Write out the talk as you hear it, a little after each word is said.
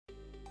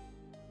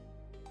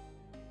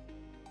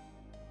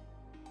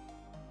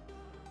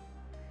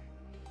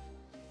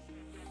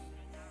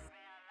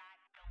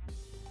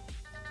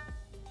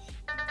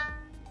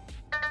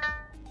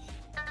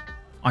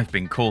I've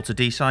been called to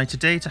Deeside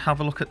today to have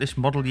a look at this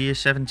model year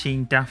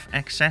 17 DAF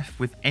XF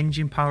with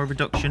engine power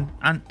reduction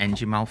and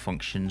engine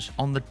malfunctions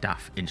on the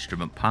DAF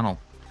instrument panel.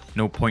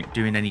 No point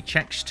doing any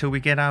checks till we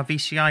get our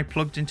VCI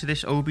plugged into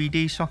this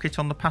OBD socket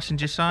on the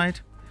passenger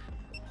side.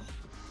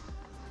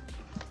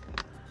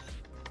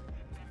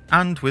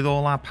 And with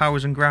all our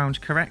powers and grounds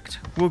correct,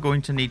 we're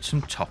going to need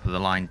some top of the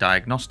line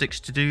diagnostics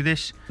to do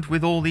this. And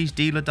with all these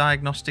dealer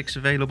diagnostics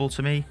available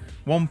to me,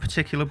 one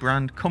particular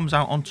brand comes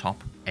out on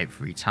top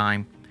every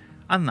time.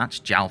 And that's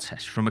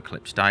Jaltest from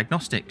Eclipse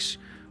Diagnostics,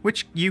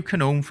 which you can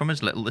own from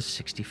as little as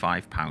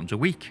 £65 a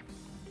week.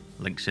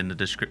 Links in the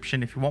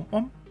description if you want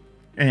one.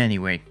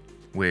 Anyway,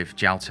 with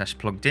Jaltest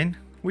plugged in,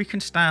 we can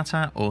start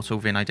our auto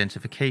VIN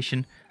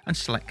identification and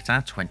select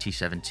our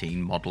 2017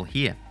 model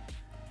here.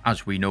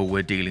 As we know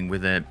we're dealing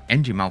with an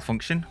engine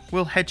malfunction,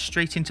 we'll head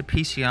straight into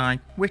PCI,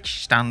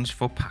 which stands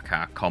for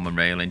Packer Common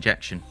Rail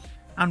Injection,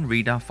 and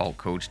read our fault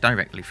codes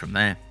directly from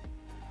there.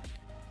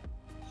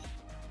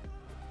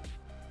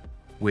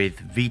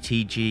 With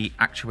VTG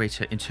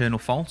actuator internal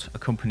fault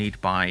accompanied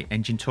by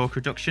engine torque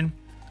reduction,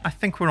 I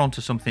think we're onto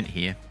something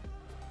here.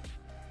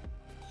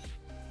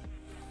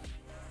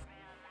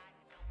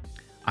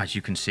 As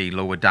you can see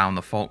lower down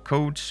the fault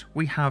codes,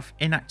 we have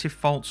inactive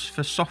faults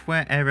for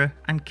software error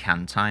and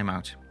CAN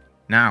timeout.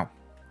 Now,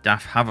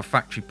 DAF have a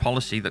factory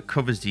policy that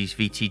covers these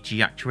VTG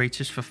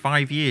actuators for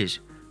 5 years,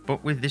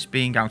 but with this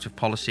being out of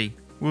policy,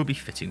 we'll be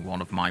fitting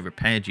one of my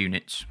repaired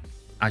units.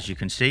 As you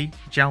can see,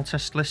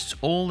 Jaltest lists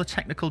all the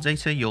technical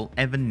data you'll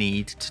ever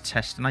need to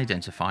test and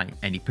identify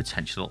any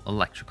potential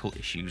electrical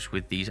issues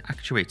with these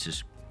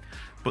actuators.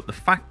 But the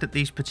fact that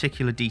these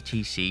particular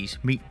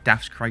DTCs meet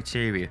DAF's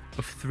criteria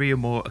of 3 or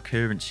more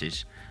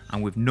occurrences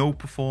and with no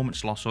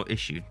performance loss or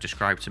issue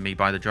described to me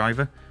by the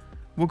driver,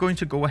 we're going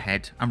to go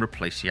ahead and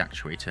replace the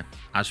actuator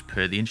as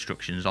per the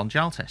instructions on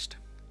Jaltest.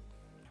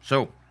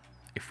 So,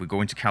 if we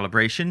go into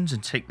calibrations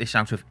and take this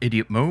out of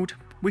idiot mode,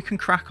 we can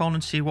crack on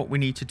and see what we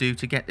need to do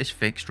to get this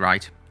fixed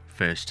right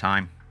first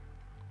time.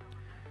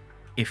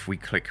 If we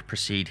click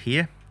proceed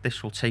here,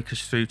 this will take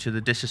us through to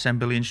the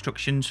disassembly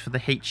instructions for the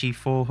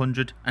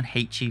HE400 and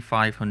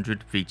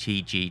HE500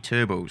 VTG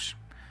turbos.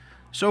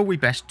 So we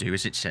best do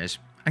as it says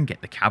and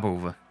get the cab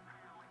over.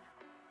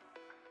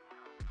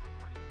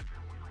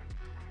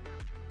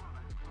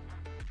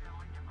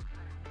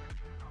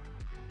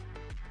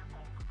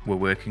 We're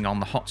working on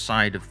the hot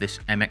side of this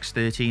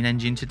MX-13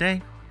 engine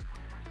today.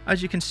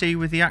 As you can see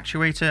with the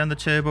actuator and the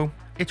turbo,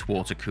 it's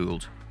water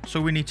cooled, so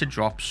we need to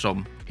drop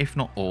some, if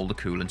not all, the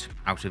coolant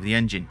out of the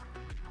engine.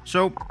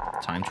 So,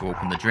 time to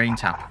open the drain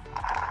tap.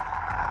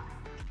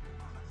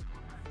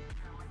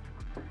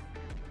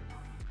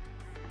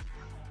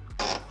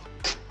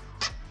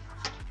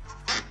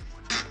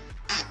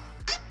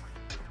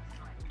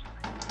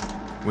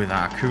 With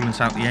our coolant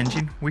out the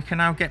engine, we can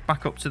now get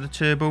back up to the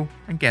turbo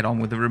and get on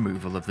with the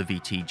removal of the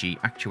VTG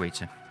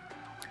actuator.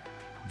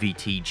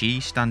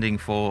 VTG standing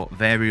for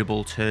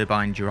Variable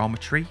Turbine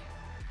Geometry.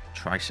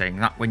 Try saying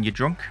that when you're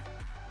drunk.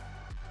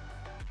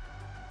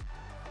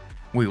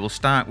 We will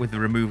start with the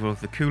removal of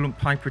the coolant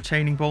pipe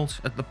retaining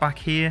bolt at the back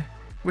here,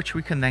 which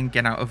we can then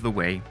get out of the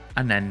way,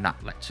 and then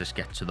that lets us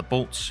get to the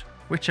bolts,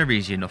 which are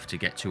easy enough to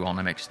get to on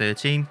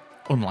MX-13,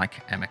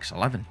 unlike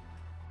MX-11.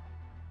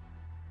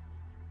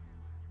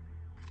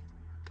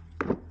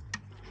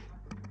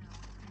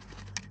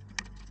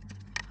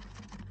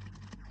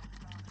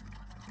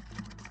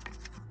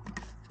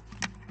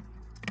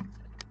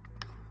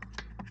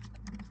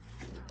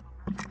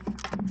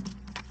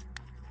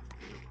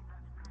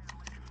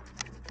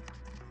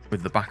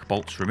 With the back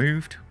bolts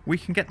removed, we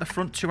can get the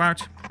front 2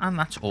 out, and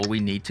that's all we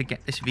need to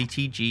get this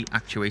VTG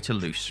actuator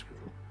loose.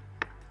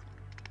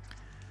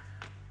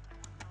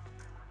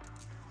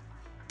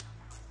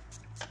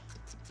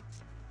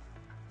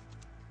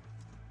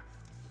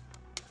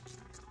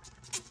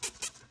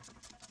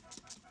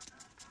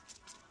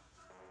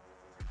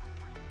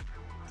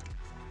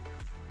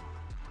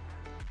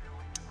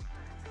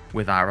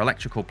 With our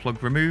electrical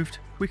plug removed,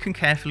 we can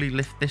carefully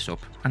lift this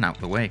up and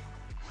out the way.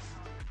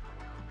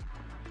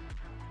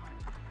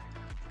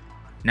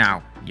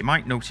 Now, you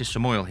might notice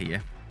some oil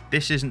here.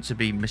 This isn't to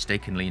be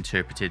mistakenly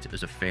interpreted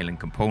as a failing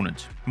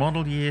component.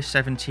 Model year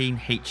 17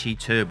 HE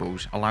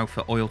turbos allow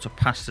for oil to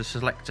pass the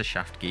selector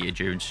shaft gear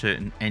during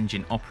certain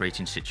engine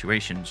operating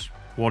situations.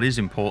 What is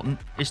important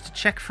is to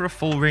check for a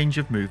full range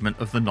of movement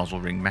of the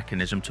nozzle ring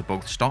mechanism to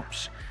both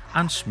stops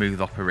and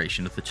smooth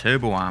operation of the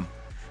turbo arm.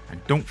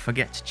 And don't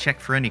forget to check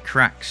for any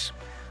cracks.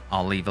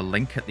 I'll leave a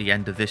link at the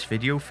end of this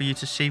video for you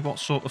to see what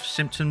sort of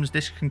symptoms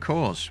this can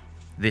cause.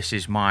 This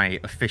is my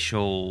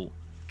official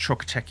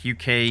Truck Tech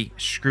UK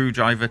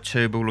screwdriver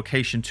turbo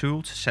location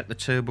tool to set the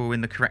turbo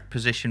in the correct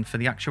position for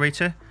the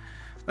actuator.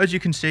 As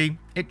you can see,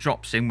 it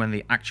drops in when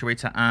the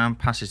actuator arm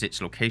passes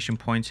its location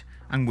point,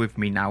 and with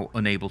me now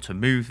unable to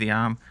move the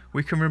arm,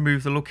 we can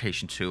remove the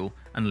location tool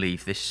and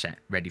leave this set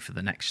ready for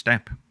the next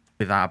step.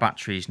 With our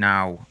batteries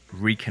now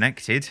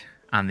reconnected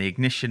and the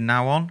ignition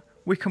now on,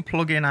 we can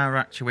plug in our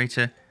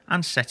actuator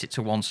and set it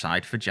to one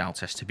side for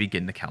Jaltest to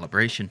begin the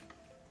calibration.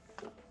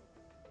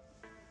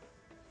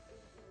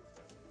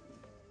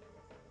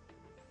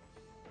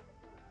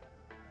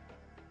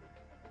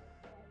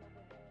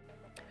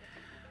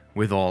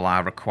 With all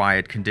our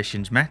required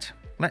conditions met,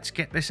 let's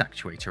get this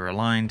actuator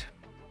aligned.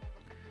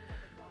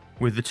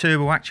 With the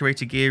turbo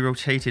actuator gear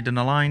rotated and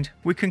aligned,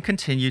 we can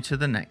continue to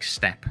the next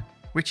step,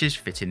 which is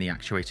fitting the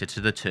actuator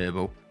to the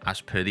turbo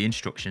as per the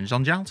instructions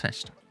on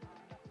Jaltest.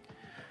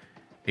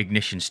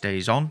 Ignition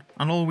stays on,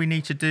 and all we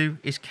need to do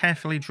is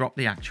carefully drop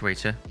the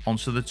actuator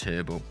onto the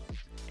turbo.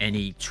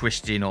 Any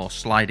twisting or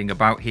sliding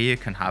about here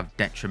can have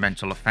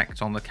detrimental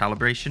effect on the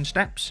calibration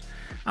steps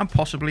and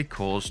possibly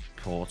cause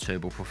poor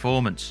turbo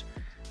performance,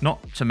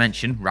 not to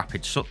mention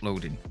rapid soot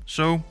loading,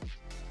 so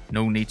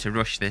no need to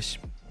rush this.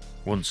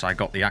 Once I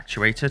got the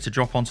actuator to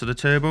drop onto the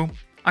turbo,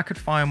 I could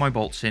fire my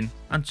bolts in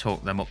and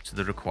torque them up to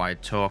the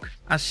required torque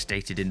as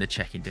stated in the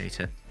checking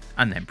data,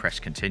 and then press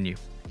continue.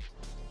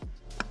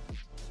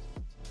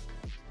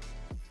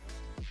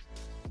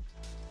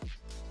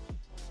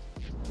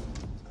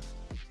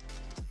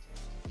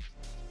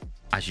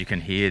 As you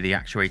can hear, the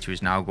actuator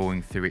is now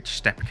going through its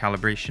step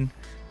calibration.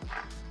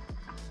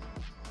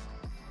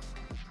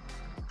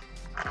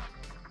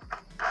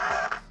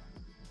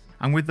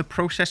 And with the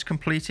process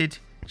completed,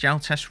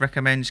 Jaltest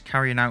recommends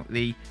carrying out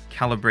the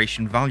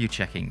calibration value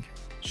checking.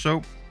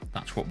 So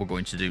that's what we're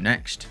going to do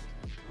next.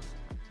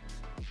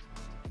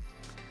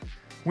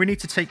 We need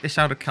to take this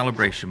out of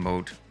calibration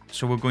mode,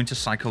 so we're going to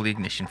cycle the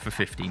ignition for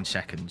 15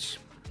 seconds.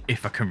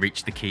 If I can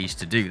reach the keys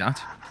to do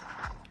that.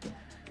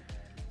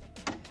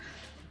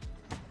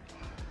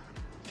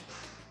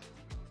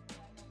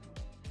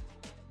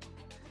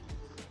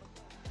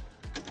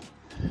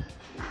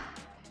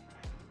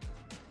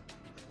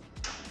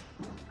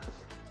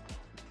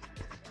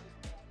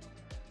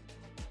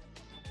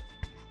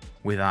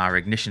 With our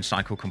ignition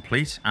cycle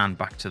complete and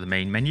back to the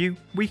main menu,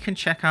 we can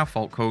check our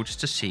fault codes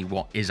to see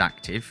what is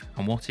active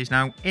and what is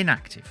now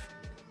inactive.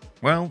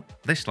 Well,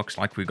 this looks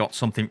like we got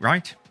something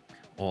right.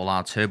 All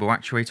our turbo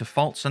actuator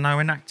faults are now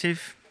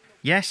inactive.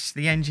 Yes,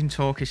 the engine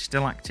torque is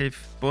still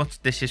active, but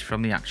this is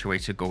from the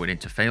actuator going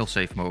into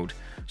failsafe mode,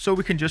 so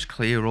we can just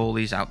clear all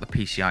these out the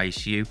PCI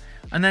ECU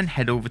and then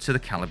head over to the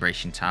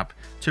calibration tab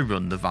to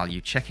run the value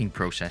checking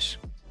process.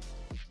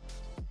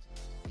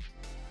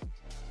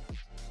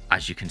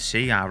 As you can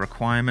see, our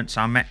requirements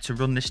are met to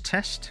run this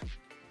test.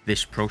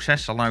 This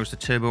process allows the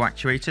turbo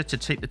actuator to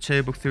take the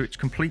turbo through its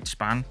complete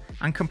span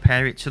and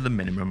compare it to the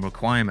minimum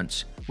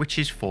requirements, which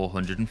is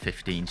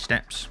 415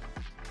 steps.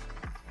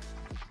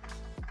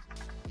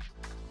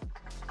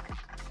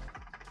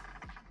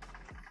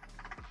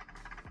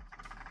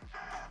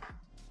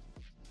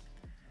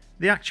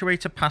 The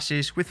actuator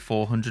passes with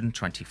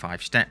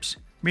 425 steps,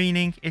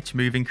 meaning it's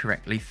moving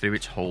correctly through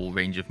its whole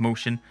range of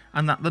motion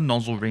and that the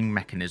nozzle ring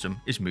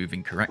mechanism is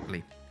moving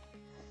correctly.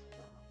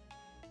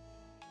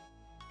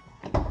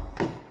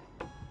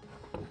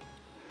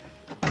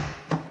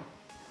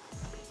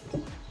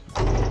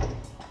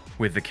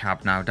 With the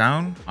cab now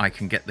down, I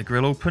can get the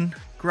grill open,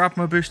 grab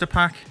my booster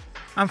pack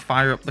and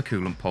fire up the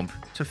coolant pump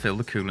to fill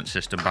the coolant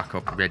system back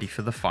up, ready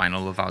for the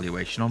final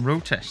evaluation on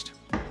road test.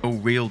 No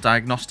real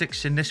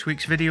diagnostics in this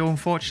week's video,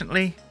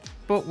 unfortunately.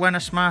 But when a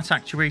smart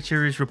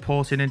actuator is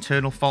reporting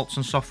internal faults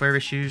and software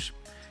issues,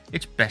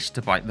 it's best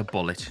to bite the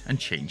bullet and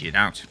change it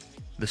out.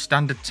 The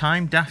standard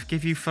time DAF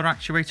give you for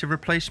actuator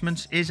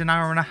replacements is an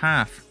hour and a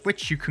half,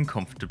 which you can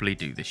comfortably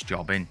do this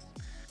job in.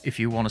 If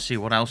you want to see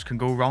what else can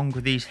go wrong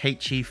with these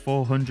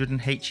HE400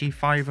 and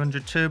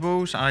HE500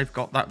 turbos, I've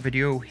got that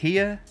video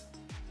here.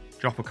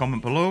 Drop a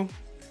comment below,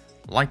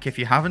 like if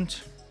you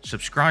haven't,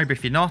 subscribe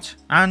if you're not,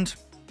 and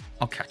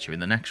I'll catch you in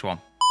the next one.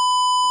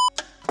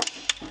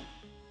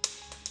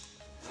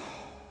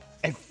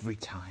 Every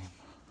time.